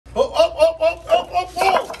Oh, oh, oh, oh, oh, oh,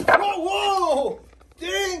 whoa, whoa, whoa.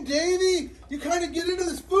 Dang, Davey, you kind of get into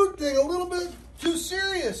this food thing a little bit too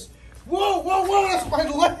serious. Whoa, whoa, whoa, that's my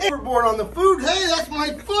leg. Overboard on the food. Hey, that's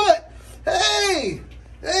my foot. Hey,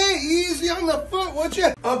 hey, easy on the foot, would you?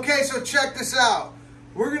 Okay, so check this out.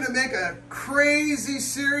 We're gonna make a crazy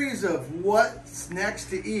series of what's next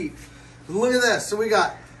to eat. Look at this. So we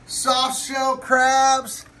got soft shell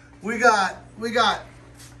crabs. We got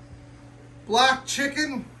black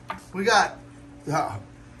chicken. We got,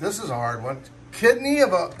 this is a hard one. Kidney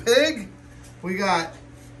of a pig. We got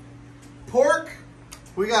pork.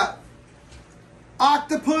 We got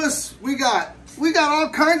octopus. We got all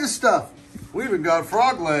kinds of stuff. We even got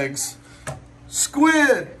frog legs,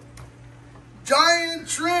 squid, giant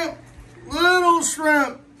shrimp, little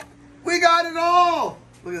shrimp. We got it all.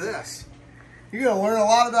 Look at this. You're gonna learn a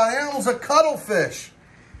lot about animals that cuttlefish.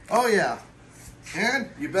 Oh yeah, and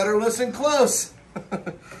you better listen close.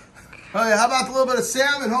 Oh yeah, how about a little bit of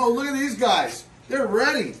salmon? Oh, look at these guys. They're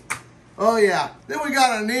ready. Oh yeah, then we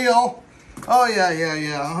got an eel. Oh yeah.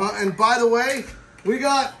 And by the way, we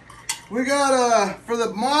got for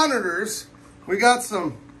the monitors, we got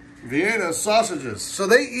some Vienna sausages. So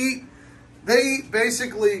they eat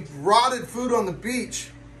basically rotted food on the beach.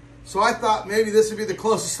 So I thought maybe this would be the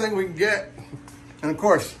closest thing we can get. And of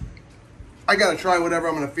course, I gotta try whatever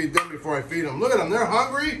I'm gonna feed them before I feed them. Look at them, they're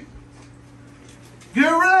hungry. Get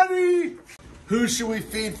ready! Who should we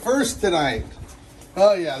feed first tonight?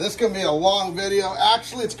 Oh yeah, this is gonna be a long video.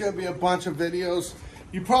 Actually, it's gonna be a bunch of videos.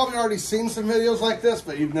 You've probably already seen some videos like this,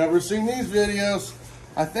 but you've never seen these videos.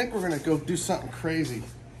 I think we're gonna go do something crazy.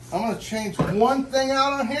 I'm gonna change one thing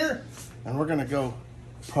out on here, and we're gonna go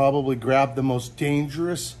probably grab the most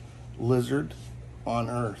dangerous lizard on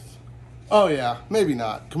Earth. Oh yeah, maybe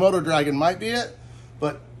not. Komodo dragon might be it,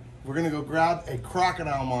 but we're gonna go grab a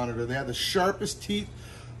crocodile monitor. They have the sharpest teeth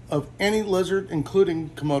of any lizard,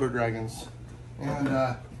 including Komodo dragons. And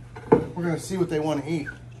we're gonna see what they wanna eat.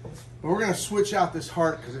 But we're gonna switch out this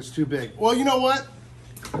heart because it's too big. Well, you know what?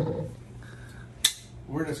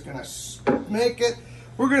 We're just gonna make it,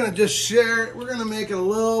 we're gonna just share it. We're gonna make it a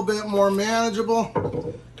little bit more manageable.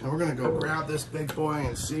 And we're gonna go grab this big boy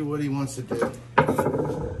and see what he wants to do.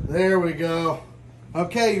 There we go.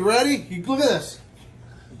 Okay, you ready? Look at this.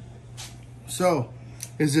 So,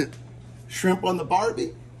 is it shrimp on the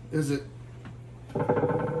Barbie? Is it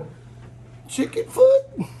chicken foot?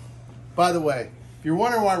 By the way, if you're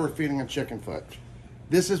wondering why we're feeding a chicken foot,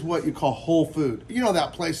 this is what you call whole food. You know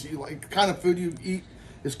that place you like, the kind of food you eat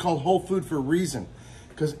is called whole food for a reason.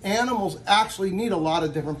 Because animals actually need a lot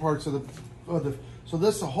of different parts of the so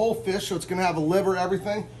this is a whole fish, so it's gonna have a liver,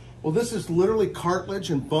 everything. Well, this is literally cartilage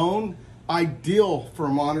and bone, ideal for a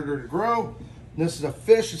monitor to grow. And this is a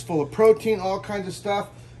fish, it's full of protein, all kinds of stuff.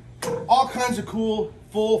 All kinds of cool,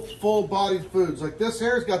 full-bodied foods. Like this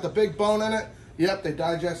here has got the big bone in it. Yep, they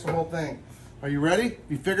digest the whole thing. Are you ready?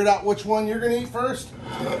 You figured out which one you're gonna eat first?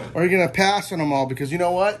 Or are you gonna pass on them all? Because you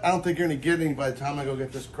know what? I don't think you're gonna get any by the time I go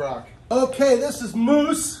get this croc. Okay, this is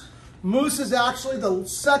moose. Moose is actually the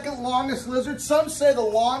second longest lizard. Some say the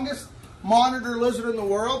longest monitor lizard in the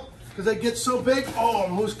world because they get so big. Oh,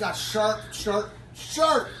 moose got sharp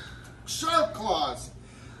claws.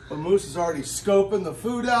 But Moose is already scoping the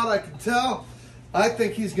food out, I can tell. I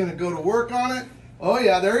think he's gonna go to work on it. Oh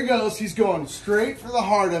yeah, there he goes. He's going straight for the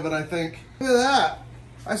heart of it, I think. Look at that.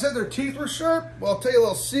 I said their teeth were sharp. Well, I'll tell you a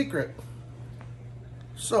little secret.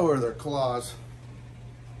 So are their claws.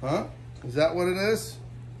 Huh? Is that what it is?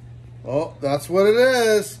 Oh, that's what it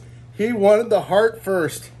is. He wanted the heart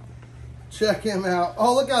first. Check him out.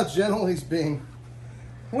 Oh, look how gentle he's being.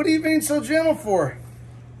 What are you being so gentle for?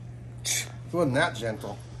 It wasn't that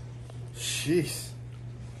gentle. Jeez.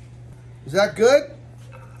 Is that good?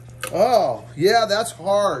 Oh, yeah, that's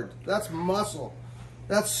hard. That's muscle.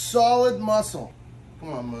 That's solid muscle.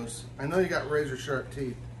 Come on, Moose. I know you got razor sharp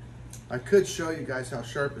teeth. I could show you guys how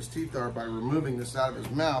sharp his teeth are by removing this out of his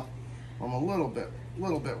mouth. I'm a little bit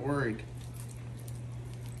worried.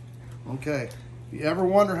 Okay. If you ever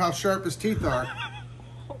wonder how sharp his teeth are,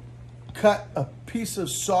 cut a piece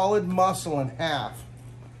of solid muscle in half.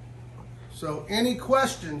 So any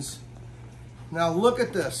questions? Now look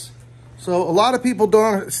at this. So a lot of people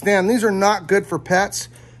don't understand, these are not good for pets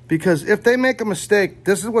because if they make a mistake,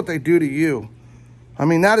 this is what they do to you. I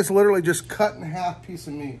mean, that is literally just cut in half piece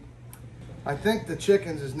of meat. I think the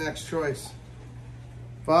chicken's his next choice.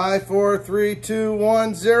 5, 4, 3, 2,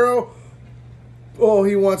 1, 0. Oh,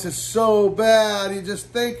 he wants it so bad. He's just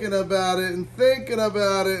thinking about it and thinking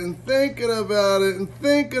about it and thinking about it and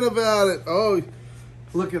thinking about it. Oh,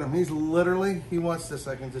 look at him. He's literally, he wants this.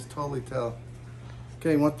 I can just totally tell.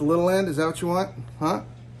 Okay, you want the little end? Is that what you want? Huh?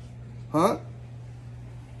 Huh?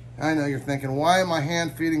 I know you're thinking, why am I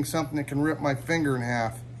hand feeding something that can rip my finger in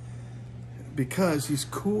half? Because he's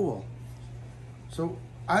cool. So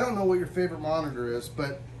I don't know what your favorite monitor is,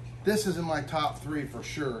 but this is in my top 3 for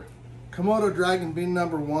sure. Komodo dragon being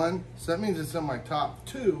number 1, so that means it's in my top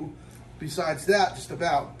 2. Besides that, just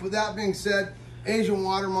about. But that being said, Asian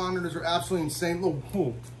water monitors are absolutely insane.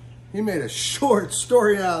 Oh, he made a short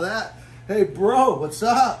story out of that. Hey bro, what's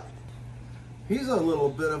up? He's a little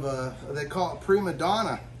bit of a, they call it prima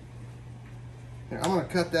donna. Here, I'm gonna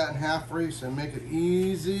cut that in half for you so make it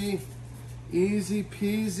easy, easy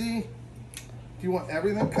peasy. Do you want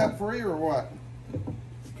everything cut for you or what?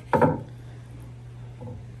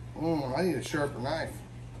 I need a sharper knife.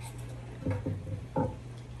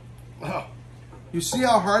 Oh, you see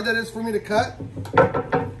how hard that is for me to cut?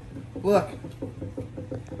 Look.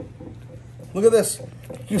 Look at this.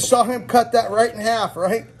 You saw him cut that right in half,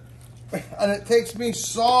 right? And it takes me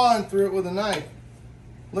sawing through it with a knife.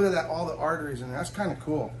 Look at that, all the arteries in there. That's kind of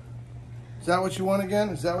cool. Is that what you want again?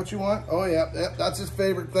 Is that what you want? Oh yeah, that's his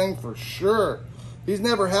favorite thing for sure. He's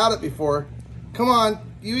never had it before. Come on,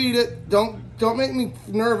 you eat it. Don't make me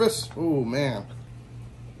nervous. Oh man.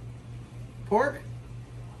 Pork?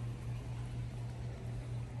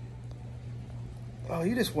 Oh,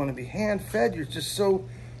 you just want to be hand-fed. You're just so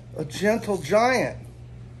a gentle giant.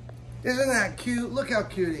 Isn't that cute? Look how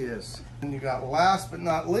cute he is. And you got, last but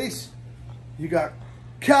not least, you got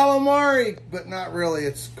calamari, but not really.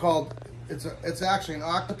 It's called, it's actually an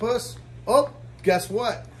octopus. Oh, guess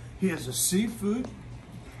what? He has a seafood.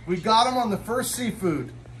 We got him on the first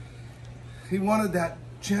seafood. He wanted that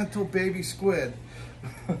gentle baby squid.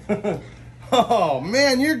 Oh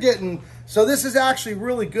man, you're getting, so this is actually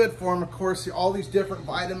really good for him. Of course, all these different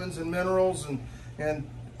vitamins and minerals and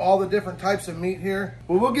all the different types of meat here.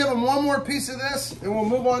 Well, we'll give him one more piece of this and we'll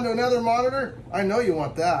move on to another monitor. I know you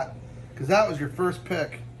want that because that was your first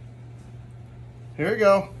pick. Here you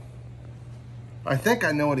go. I think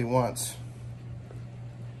I know what he wants.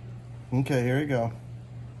 Okay, here you go.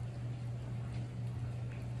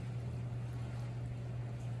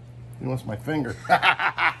 He wants my finger.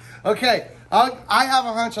 Okay, I have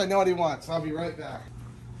a hunch I know what he wants. I'll be right back.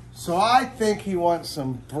 So I think he wants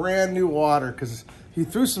some brand new water because he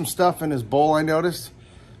threw some stuff in his bowl, I noticed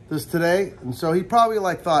this today. And so he probably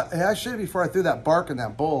like thought, hey, I should, before I threw that bark in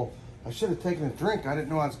that bowl, I should have taken a drink. I didn't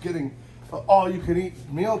know I was getting an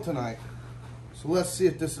all-you-can-eat meal tonight. So let's see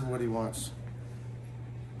if this is what he wants.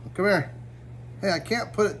 Come here. Hey, I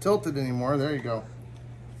can't put it tilted anymore. There you go.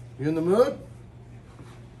 You in the mood?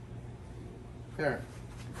 Here,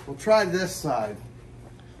 we'll try this side.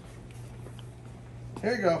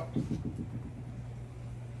 Here you go.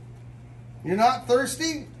 You're not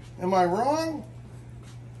thirsty? Am I wrong?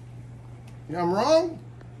 Yeah, I'm wrong?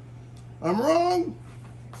 I'm wrong?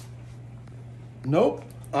 Nope,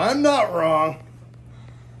 I'm not wrong.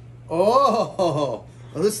 Oh,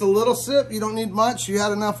 well, this is a little sip. You don't need much. You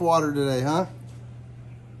had enough water today, huh?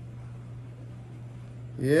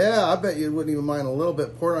 Yeah, I bet you wouldn't even mind a little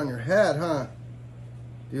bit poured on your head, huh?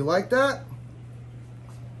 Do you like that?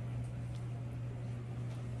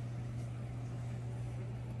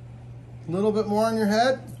 A little bit more on your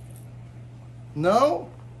head? No?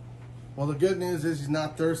 Well, the good news is he's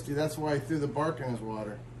not thirsty. That's why he threw the bark in his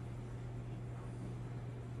water.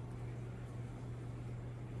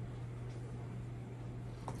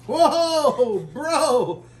 Whoa,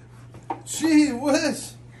 bro! Gee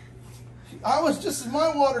whiz! I was just in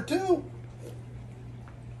my water too.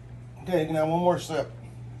 Okay, you can have one more sip.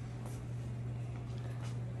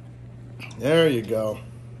 There you go.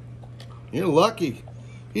 You're lucky.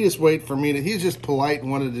 He just waited for me to, he's just polite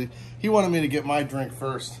and wanted me to get my drink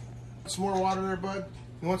first. Some more water there, bud?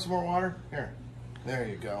 You want some more water? Here. There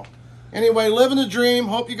you go. Anyway, living the dream.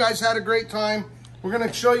 Hope you guys had a great time. We're going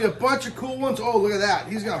to show you a bunch of cool ones. Oh, look at that.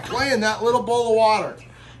 He's going to play in that little bowl of water.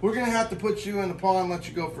 We're going to have to put you in the pond, let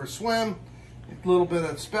you go for a swim. A little bit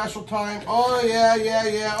of special time. Oh, yeah, yeah,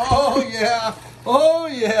 yeah. Oh, yeah. Oh,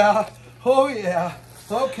 yeah. Oh, yeah.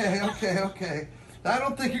 Okay, okay, okay. I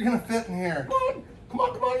don't think you're going to fit in here. Come on. Come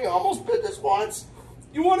on, come on. You almost bit this once.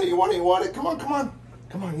 You want it, you want it, you want it. Come on, come on.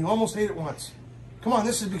 Come on, you almost ate it once. Come on,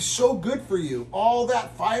 this would be so good for you. All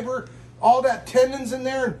that fiber, all that tendons in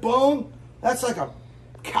there and bone. That's like a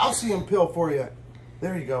calcium pill for you.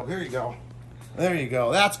 There you go, there you go. There you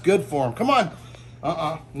go. That's good for him. Come on.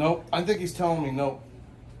 Nope. I think he's telling me nope.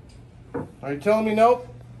 Are you telling me nope?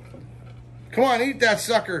 Come on, eat that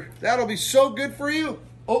sucker. That'll be so good for you.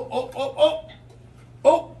 Oh, oh, oh, oh.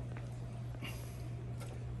 Oh.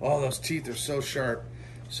 Oh, those teeth are so sharp.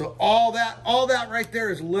 So all that right there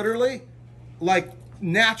is literally like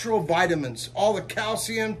natural vitamins, all the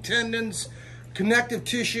calcium, tendons, connective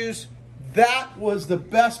tissues. That was the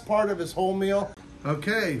best part of his whole meal.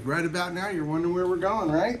 Okay, right about now, you're wondering where we're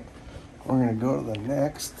going, right? We're gonna go to the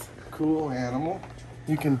next cool animal.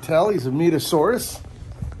 You can tell he's a metasaurus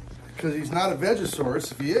because he's not a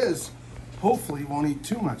vegosaurus. If he is, hopefully he won't eat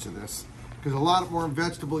too much of this, because a lot more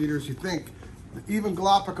vegetable eaters you think. Even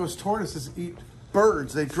Galapagos tortoises eat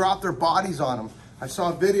birds. They drop their bodies on them. I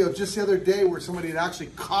saw a video just the other day where somebody had actually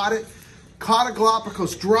caught a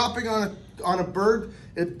Galapagos dropping on a bird.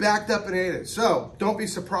 It backed up and ate it. So don't be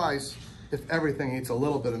surprised if everything eats a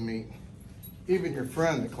little bit of meat. Even your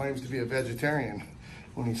friend that claims to be a vegetarian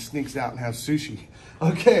when he sneaks out and has sushi.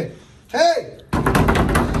 Okay, hey,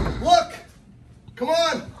 look, come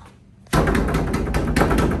on.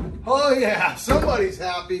 Oh yeah, somebody's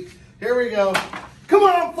happy. Here we go. Come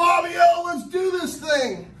on, Fabio, let's do this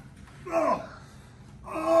thing. Oh,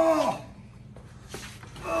 oh,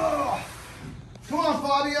 oh. Come on,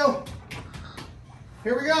 Fabio.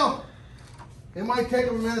 Here we go. It might take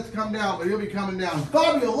him a minute to come down, but he'll be coming down.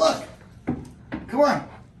 Fabio, look. Come on.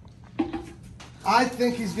 I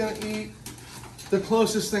think he's gonna eat the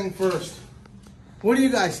closest thing first. What do you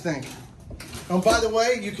guys think? Oh, by the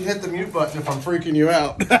way, you can hit the mute button if I'm freaking you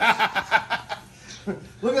out.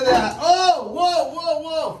 Look at that. Oh, whoa, whoa,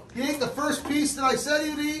 whoa. He ate the first piece that I said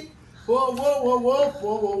he'd eat. Whoa, whoa, whoa, whoa,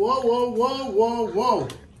 whoa, whoa, whoa, whoa, whoa, whoa,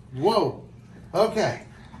 whoa. Okay.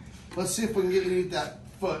 Let's see if we can get you to eat that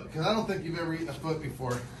foot, because I don't think you've ever eaten a foot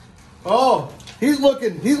before. Oh, he's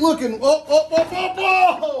looking. Oh, oh, oh,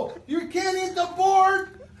 oh, oh. You can't eat the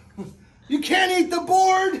board. You can't eat the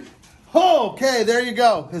board. Oh, okay, there you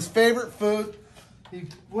go. His favorite food. He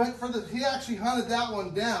actually hunted that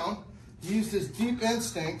one down. He used his deep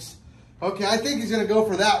instincts. Okay, I think he's gonna go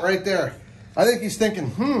for that right there. I think he's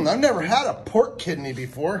thinking, I've never had a pork kidney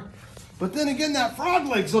before. But then again, that frog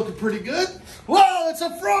leg's looking pretty good. Whoa, it's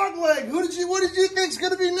a frog leg. What did you think's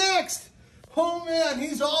gonna be next? Oh man,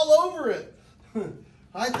 he's all over it.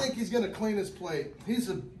 I think he's gonna clean his plate.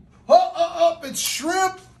 It's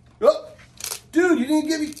shrimp. Oh, dude, you didn't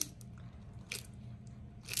give me.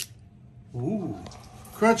 Ooh,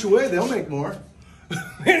 crunch away, they'll make more.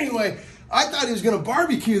 Anyway, I thought he was gonna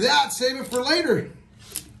barbecue that, save it for later.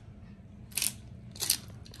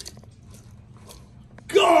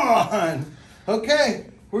 Gone. Okay,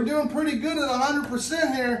 we're doing pretty good at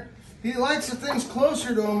 100% here. He likes the things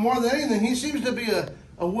closer to him more than anything. He seems to be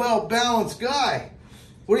a well-balanced guy.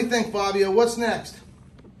 What do you think, Fabio? What's next?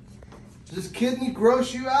 Does this kidney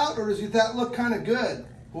gross you out, or does that look kind of good?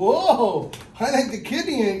 Whoa, I think the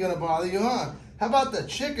kidney ain't gonna bother you, huh? How about the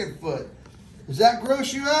chicken foot? Does that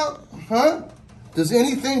gross you out, huh? Does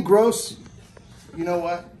anything gross? You know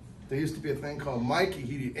what? There used to be a thing called Mikey.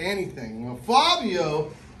 He'd eat anything. Well,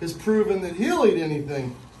 Fabio has proven that he'll eat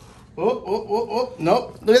anything. Oh,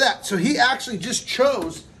 nope. Look at that. So he actually just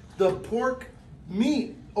chose the pork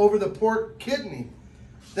meat over the pork kidney.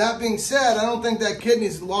 That being said, I don't think that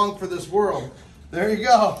kidney's long for this world. There you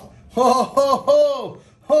go. Ho, ho, ho,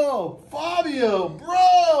 ho. Fabio,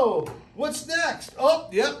 bro. What's next? Oh,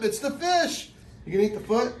 yep, it's the fish. You gonna eat the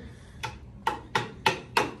foot?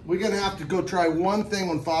 We're gonna have to go try one thing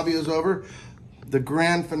when Fabio's over. The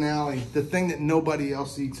grand finale, the thing that nobody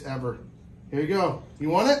else eats ever. Here you go. You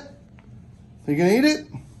want it? Are you gonna eat it?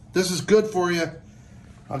 This is good for you.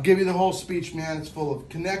 I'll give you the whole speech, man. It's full of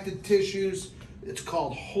connected tissues. It's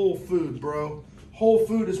called whole food, bro. Whole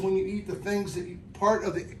food is when you eat the things part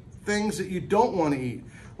of the things that you don't want to eat.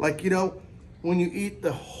 Like, when you eat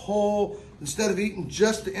the whole, instead of eating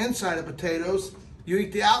just the inside of potatoes, you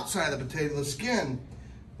eat the outside of the potato, the skin.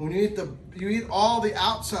 When you eat all the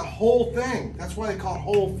outside, whole thing. That's why they call it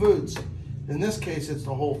whole foods. In this case, it's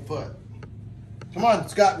the whole foot. Come on,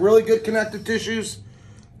 it's got really good connective tissues.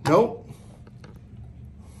 Nope.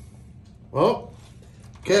 Oh,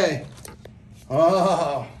 okay.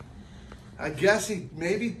 Oh, I guess he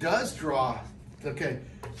maybe does draw. Okay,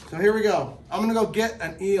 so here we go. I'm gonna go get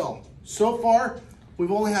an eel. So far,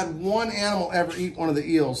 we've only had one animal ever eat one of the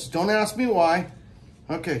eels. Don't ask me why.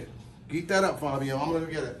 Okay, eat that up, Fabio. I'm gonna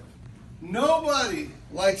go get it. Nobody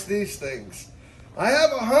likes these things. I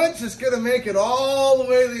have a hunch it's gonna make it all the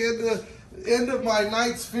way to the end of my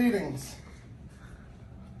night's feedings.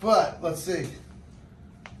 But let's see.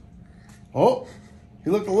 Oh, he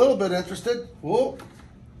looked a little bit interested. Whoa,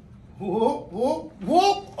 whoa, whoa,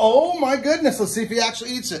 whoa. Oh my goodness, let's see if he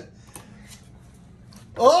actually eats it.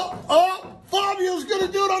 Oh, Fabio's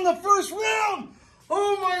gonna do it on the first round.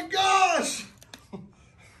 Oh my gosh.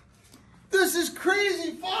 This is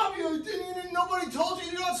crazy, Fabio. Nobody told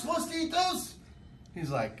you you're not supposed to eat those? He's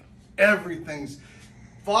like, everything's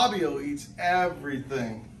Fabio eats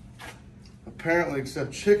everything, apparently,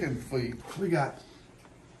 except chicken feet. We got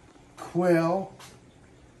quail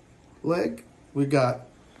leg. We got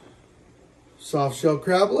soft shell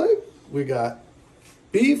crab leg. We got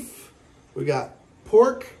beef. We got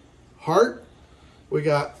pork heart. We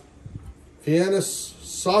got Vienna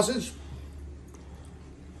sausage.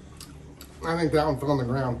 I think that one fell on the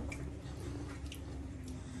ground.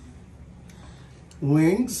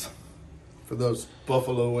 Wings for those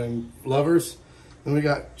buffalo wing lovers. Then we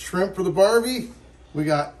got shrimp for the Barbie. We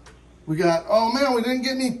got, oh man, we didn't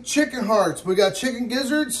get any chicken hearts. We got chicken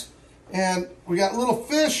gizzards, and we got little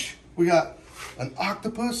fish. We got an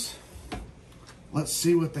octopus. Let's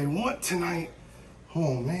see what they want tonight.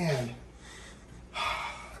 Oh man.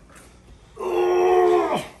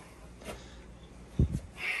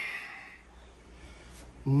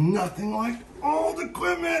 Nothing like old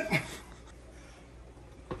equipment.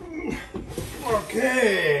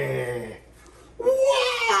 Okay.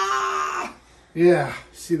 Wah! Yeah,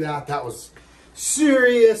 see that? That was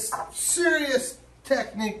serious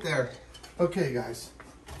technique there. Okay, guys.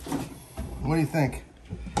 What do you think?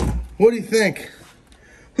 What do you think?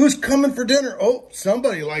 Who's coming for dinner? Oh,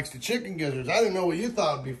 somebody likes the chicken gizzards. I didn't know what you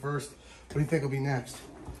thought would be first. What do you think will be next?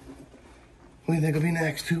 What do you think will be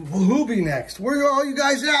next? Who'll be next? Where are all you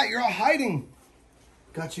guys at? You're all hiding.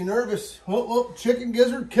 Got you nervous. Oh, chicken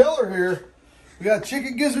gizzard killer here. We got a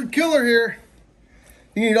chicken gizzard killer here.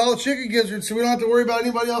 You need all the chicken gizzards so we don't have to worry about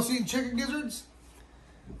anybody else eating chicken gizzards.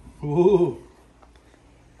 Ooh.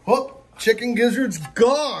 Oh, chicken gizzards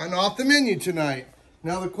gone off the menu tonight.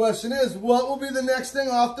 Now the question is, what will be the next thing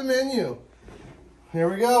off the menu? Here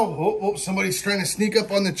we go. Oh, somebody's trying to sneak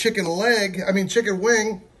up on the chicken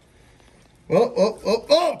wing.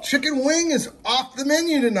 Oh, chicken wing is off the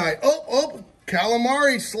menu tonight. Oh,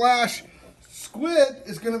 calamari / squid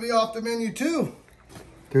is going to be off the menu too.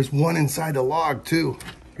 There's one inside the log too.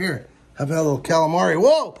 Here, have a little calamari.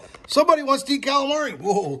 Whoa, somebody wants to eat calamari.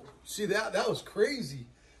 Whoa, see that? That was crazy.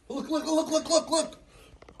 Look.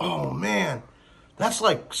 Oh man, that's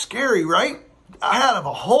like scary, right? Out of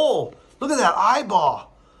a hole. Look at that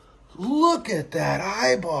eyeball. Look at that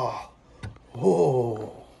eyeball.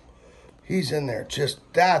 Whoa. He's in there,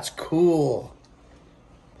 that's cool.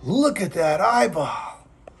 Look at that eyeball.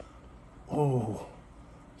 Oh,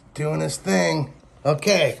 doing his thing.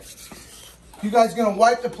 Okay, you guys gonna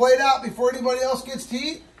wipe the plate out before anybody else gets to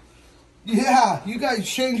eat? Yeah, you guys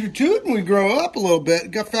change your tune when we grow up a little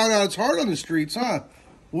bit. Found out it's hard on the streets, huh?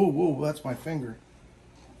 Whoa, that's my finger.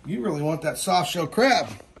 You really want that soft shell crab.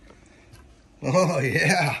 Oh,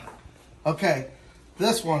 yeah. Okay,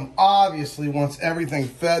 this one obviously wants everything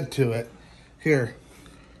fed to it. Here.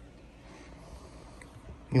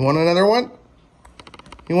 You want another one?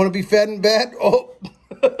 You want to be fed in bed? Oh.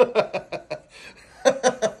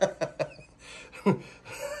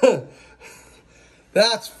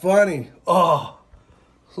 That's funny. Oh,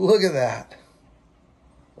 look at that.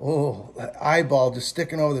 Oh, that eyeball just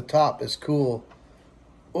sticking over the top is cool.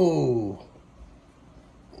 Oh.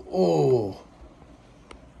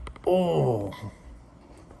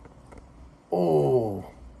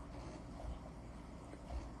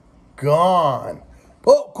 Gone.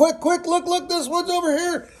 Oh, quick, look, this one's over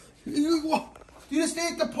here. You just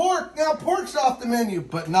ate the pork. Now pork's off the menu,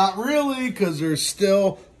 but not really, because there's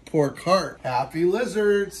still pork heart. Happy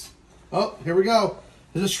lizards. Oh, here we go.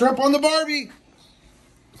 There's a shrimp on the Barbie.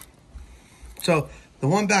 So the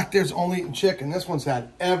one back there's only eating chicken. This one's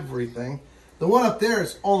had everything. The one up there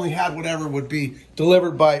has only had whatever would be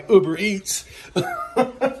delivered by Uber Eats.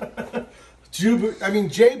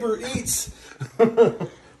 Jaber Eats.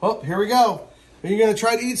 Oh, here we go. Are you going to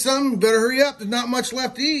try to eat something? Better hurry up. There's not much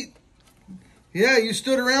left to eat. Yeah, you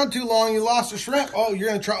stood around too long. You lost a shrimp. Oh, you're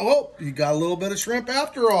going to try. Oh, you got a little bit of shrimp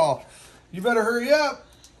after all. You better hurry up.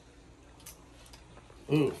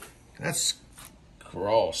 Ooh, that's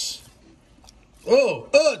gross. Oh,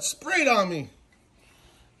 it sprayed on me.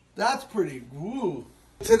 That's pretty, woo.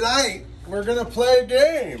 Tonight, we're going to play a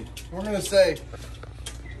game. We're going to say,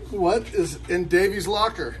 what is in Davy's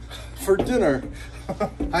locker for dinner?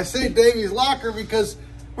 I say Davy's locker because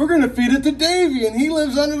we're going to feed it to Davy, and he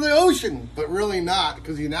lives under the ocean, but really not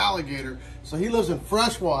because he's an alligator. So he lives in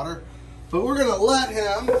fresh water, but we're going to let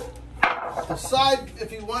him decide if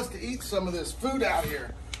he wants to eat some of this food out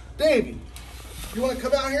here. Davy, you want to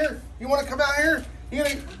come out here? You want to come out here? You're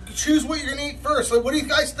going to choose what you're going to eat first. Like, what do you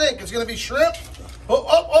guys think? It's going to be shrimp? Whoa.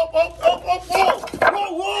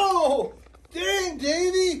 Dang,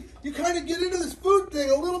 Davy, you kind of get into this food thing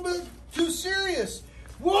a little bit too serious.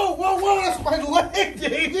 Whoa, that's my leg,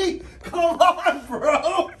 Davy. Come on,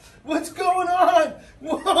 bro. What's going on?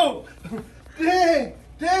 Whoa, dang.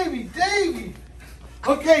 Davy.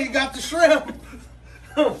 Okay, you got the shrimp.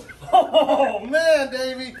 Oh, man,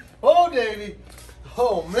 Davy. Oh, Davy.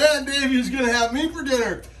 Oh, man, Davy is going to have me for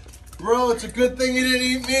dinner. Bro, it's a good thing you didn't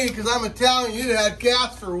eat me because I'm Italian. You'd have had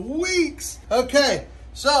gas for weeks. Okay,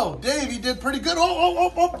 so Davy did pretty good.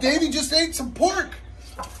 Oh, Davy just ate some pork.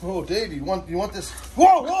 Oh, Davy, you want this?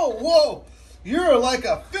 Whoa. You're like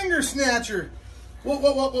a finger snatcher.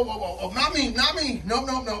 Whoa. Not me.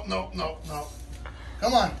 No.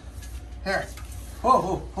 Come on. Here.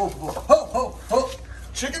 Whoa.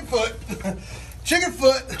 Chicken foot. Chicken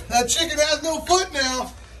foot. That chicken has no foot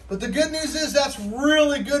now. But the good news is that's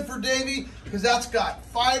really good for Davy because that's got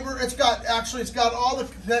fiber. It's got all the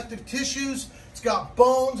connective tissues. It's got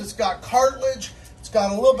bones. It's got cartilage. It's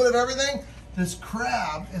got a little bit of everything. This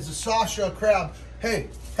crab is a soft shell crab. Hey,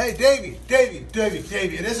 Davy.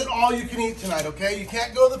 It isn't all you can eat tonight, okay? You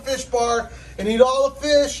can't go to the fish bar and eat all the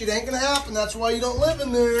fish. It ain't gonna happen. That's why you don't live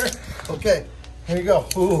in there. Okay, here you go.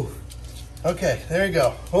 Ooh. Okay, there you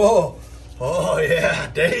go. Oh yeah,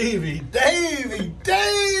 Davy.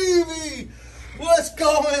 What's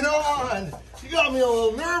going on? You got me a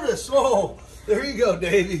little nervous. Oh, there you go,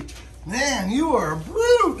 Davy. Man, you are a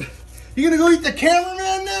brute. You gonna go eat the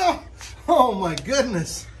cameraman now? Oh my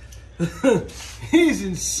goodness. He's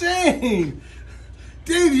insane.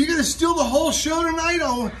 Davy, you gonna steal the whole show tonight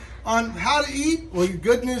on how to eat? Well, your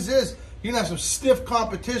good news is you're gonna have some stiff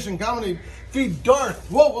competition coming to feed Darth.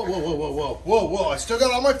 Whoa. I still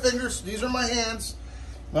got all my fingers. These are my hands.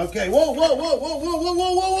 Okay,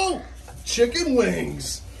 whoa. Chicken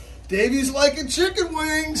wings. Davy's liking chicken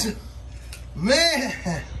wings.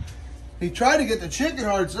 Man, he tried to get the chicken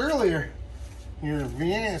hearts earlier. Your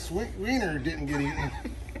Vienna's wiener didn't get eaten.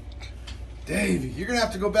 Davy, you're gonna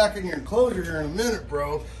have to go back in your enclosure here in a minute,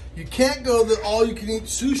 bro. You can't go to the all-you-can-eat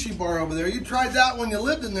sushi bar over there. You tried that when you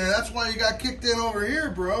lived in there. That's why you got kicked in over here,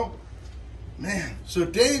 bro. Man, so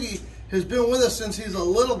Davy has been with us since he's a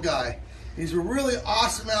little guy. He's a really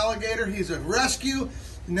awesome alligator. He's a rescue.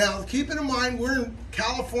 Now, keeping in mind, we're in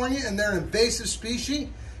California and they're an invasive species.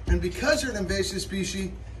 And because they're an invasive species,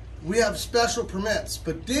 we have special permits.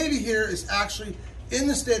 But Davy here is actually in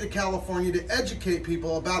the state of California to educate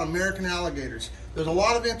people about American alligators. There's a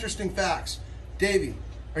lot of interesting facts. Davy,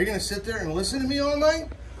 are you gonna sit there and listen to me all night?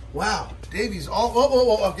 Wow, Davy's all,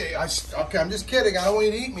 okay, I'm just kidding. I don't want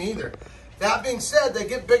you to eat me either. That being said, they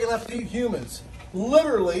get big enough to eat humans.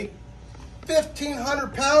 Literally,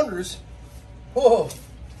 1,500 pounders,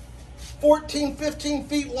 14, 15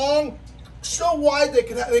 feet long, so wide they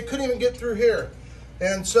couldn't even get through here.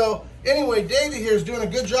 And so, anyway, Davy here is doing a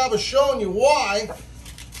good job of showing you why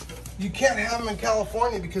you can't have them in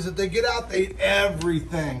California, because if they get out, they eat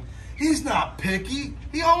everything. He's not picky.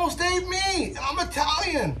 He almost ate me. I'm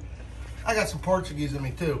Italian. I got some Portuguese in me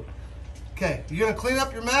too. Okay, you gonna clean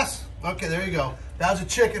up your mess? Okay, there you go. That was a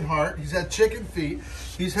chicken heart. He's had chicken feet.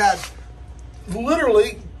 He's had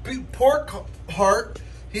literally pork heart.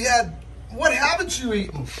 He had, what haven't you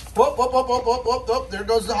eaten? Whoop. There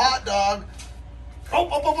goes the hot dog.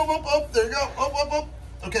 There you go.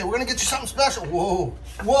 Okay, we're gonna get you something special. Whoa.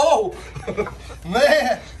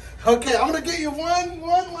 Man. Okay, I'm gonna get you one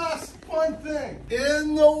last fun thing.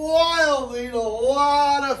 In the wild, they eat a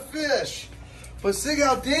lot of fish. But see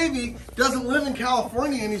how Davy doesn't live in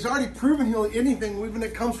California and he's already proven he'll eat anything, even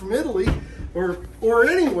if it comes from Italy or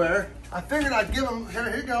anywhere. I figured I'd give him,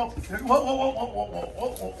 here you go.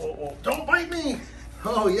 Whoa. Don't bite me.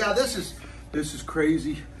 Oh yeah, this is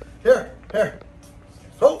crazy. Here.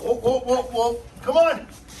 Whoa. Come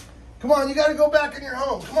on, you gotta go back in your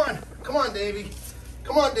home. Come on, Davy.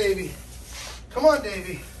 Come on, Davy.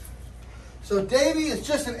 So Davy is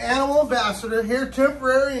just an animal ambassador here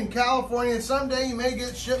temporary in California. And someday he may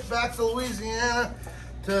get shipped back to Louisiana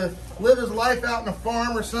to live his life out in a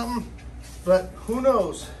farm or something. But who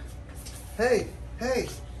knows? Hey. Okay,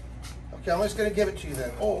 I'm just gonna give it to you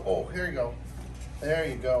then. Oh, here you go. There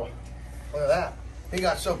you go. Look at that. He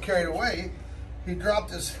got so carried away, he dropped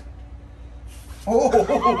his,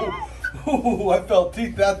 I felt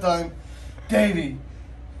teeth that time. Davy.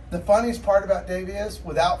 The funniest part about Davy is,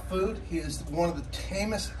 without food, he is one of the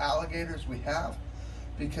tamest alligators we have,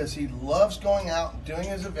 because he loves going out and doing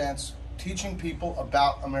his events, teaching people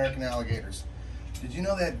about American alligators. Did you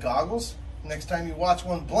know they had goggles? Next time you watch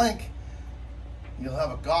one blink, you'll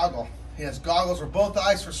have a goggle. He has goggles for both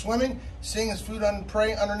eyes for swimming, seeing his food and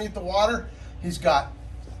prey underneath the water. He's got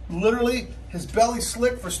literally his belly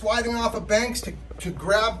slick for sliding off of banks to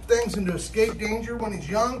grab things and to escape danger when he's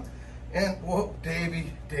young. And, whoa,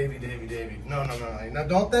 Davy. No. Now,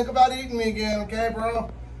 don't think about eating me again, okay,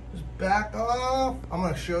 bro? Just back off. I'm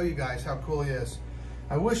going to show you guys how cool he is.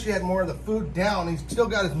 I wish he had more of the food down. He's still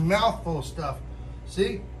got his mouth full of stuff.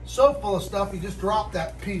 See? So full of stuff, he just dropped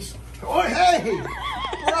that piece. Oh, hey!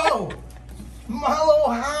 Bro! My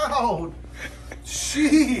little hound!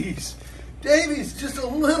 Jeez! Davy's just a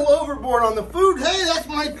little overboard on the food. Hey, that's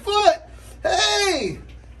my foot! Hey!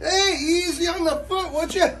 Hey, easy on the foot,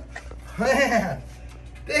 would you? Man,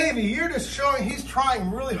 Davy, you're just showing he's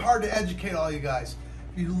trying really hard to educate all you guys.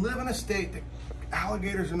 If you live in a state that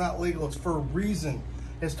alligators are not legal, it's for a reason.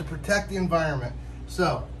 It's to protect the environment.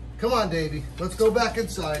 So, come on, Davy. Let's go back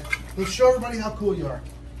inside. Let's show everybody how cool you are.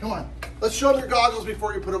 Come on. Let's show them your goggles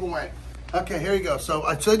before you put them away. Okay, here you go. So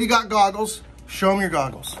I said you got goggles. Show them your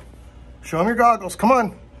goggles. Show them your goggles. Come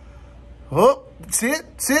on. Oh, see it?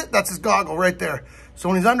 See it? That's his goggle right there. So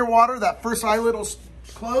when he's underwater, that first eyelid will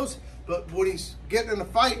close, but when he's getting in a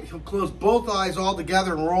fight, he'll close both eyes all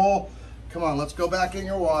together and roll. Come on, let's go back in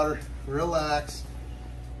your water. Relax.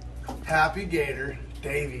 Happy gator,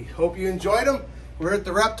 Davy. Hope you enjoyed him. We're at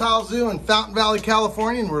the Reptile Zoo in Fountain Valley,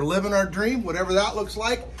 California, and we're living our dream, whatever that looks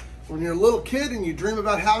like. When you're a little kid and you dream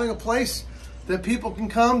about having a place that people can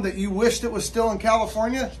come that you wished it was still in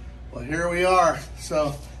California, well, here we are.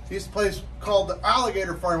 So this place called the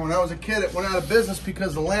Alligator Farm. When I was a kid, it went out of business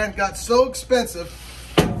because the land got so expensive,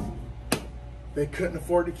 they couldn't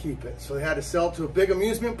afford to keep it. So they had to sell it to a big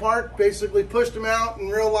amusement park, basically pushed them out in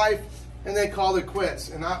real life, and they called it quits.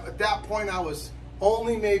 And at that point, I was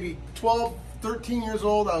only maybe 12, 13 years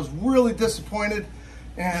old. I was really disappointed,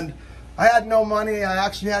 and I had no money. I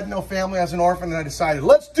actually had no family. I was an orphan, and I decided,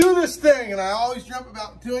 let's do this thing. And I always dreamt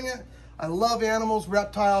about doing it. I love animals,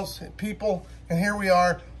 reptiles, and people, and here we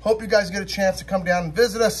are. Hope you guys get a chance to come down and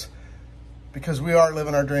visit us because we are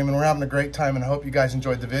living our dream and we're having a great time, and I hope you guys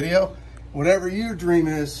enjoyed the video. Whatever your dream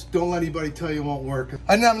is, don't let anybody tell you it won't work.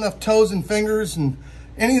 I didn't have enough toes and fingers and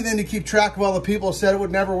anything to keep track of all the people who said it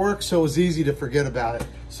would never work, so it was easy to forget about it.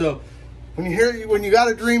 So when you got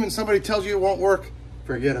a dream and somebody tells you it won't work,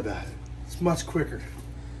 forget about it. It's much quicker.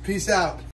 Peace out.